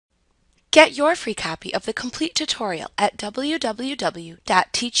Get your free copy of the complete tutorial at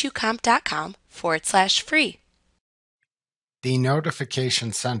www.teachucomp.com/free. The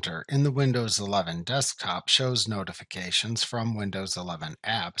Notification Center in the Windows 11 desktop shows notifications from Windows 11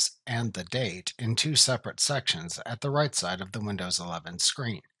 apps and the date in two separate sections at the right side of the Windows 11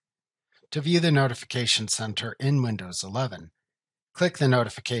 screen. To view the Notification Center in Windows 11, click the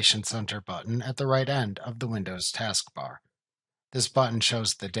Notification Center button at the right end of the Windows taskbar. This button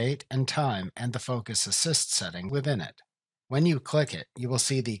shows the date and time and the Focus Assist setting within it. When you click it, you will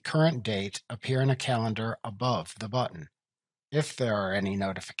see the current date appear in a calendar above the button. If there are any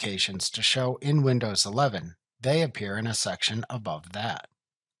notifications to show in Windows 11, they appear in a section above that.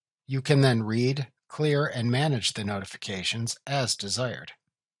 You can then read, clear, and manage the notifications as desired.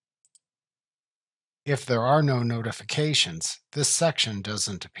 If there are no notifications, this section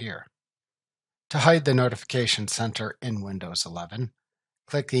doesn't appear. To hide the Notification Center in Windows 11,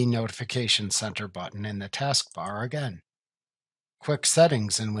 click the Notification Center button in the taskbar again. Quick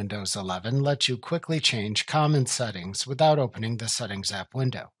Settings in Windows 11 lets you quickly change common settings without opening the Settings app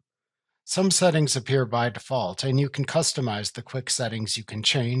window. Some settings appear by default, and you can customize the quick settings you can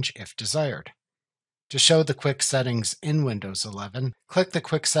change if desired. To show the quick settings in Windows 11, click the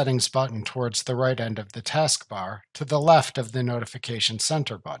Quick Settings button towards the right end of the taskbar to the left of the Notification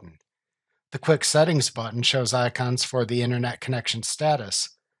Center button. The Quick Settings button shows icons for the Internet connection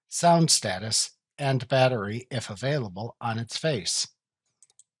status, sound status, and battery, if available, on its face.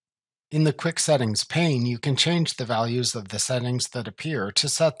 In the Quick Settings pane, you can change the values of the settings that appear to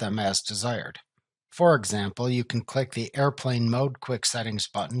set them as desired. For example, you can click the Airplane Mode Quick Settings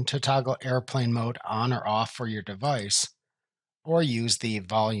button to toggle airplane mode on or off for your device, or use the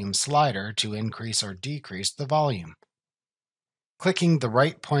volume slider to increase or decrease the volume. Clicking the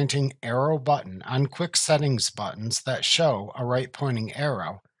right-pointing arrow button on Quick Settings buttons that show a right-pointing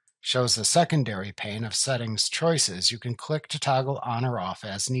arrow shows a secondary pane of settings choices you can click to toggle on or off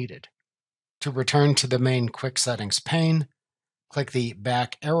as needed. To return to the main Quick Settings pane, click the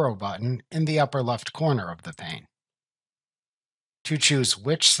back arrow button in the upper left corner of the pane. To choose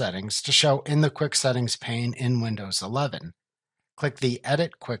which settings to show in the Quick Settings pane in Windows 11, click the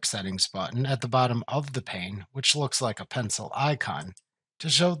Edit Quick Settings button at the bottom of the pane, which looks like a pencil icon, to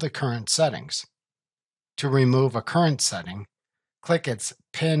show the current settings. To remove a current setting, click its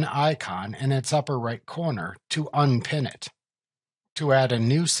pin icon in its upper right corner to unpin it. To add a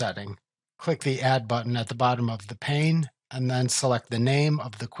new setting, click the Add button at the bottom of the pane, and then select the name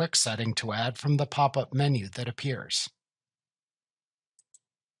of the quick setting to add from the pop-up menu that appears.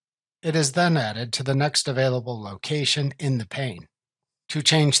 It is then added to the next available location in the pane. To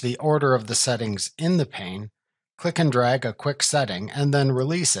change the order of the settings in the pane, click and drag a quick setting and then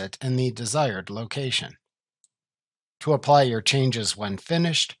release it in the desired location. To apply your changes when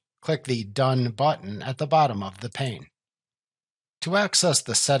finished, click the Done button at the bottom of the pane. To access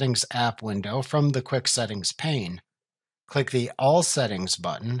the Settings app window from the Quick Settings pane, click the All Settings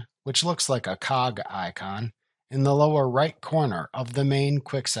button, which looks like a cog icon, in the lower right corner of the main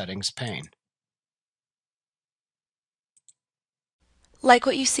Quick Settings pane. Like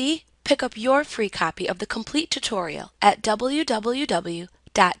what you see? Pick up your free copy of the complete tutorial at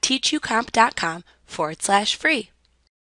www.teachucomp.com/free.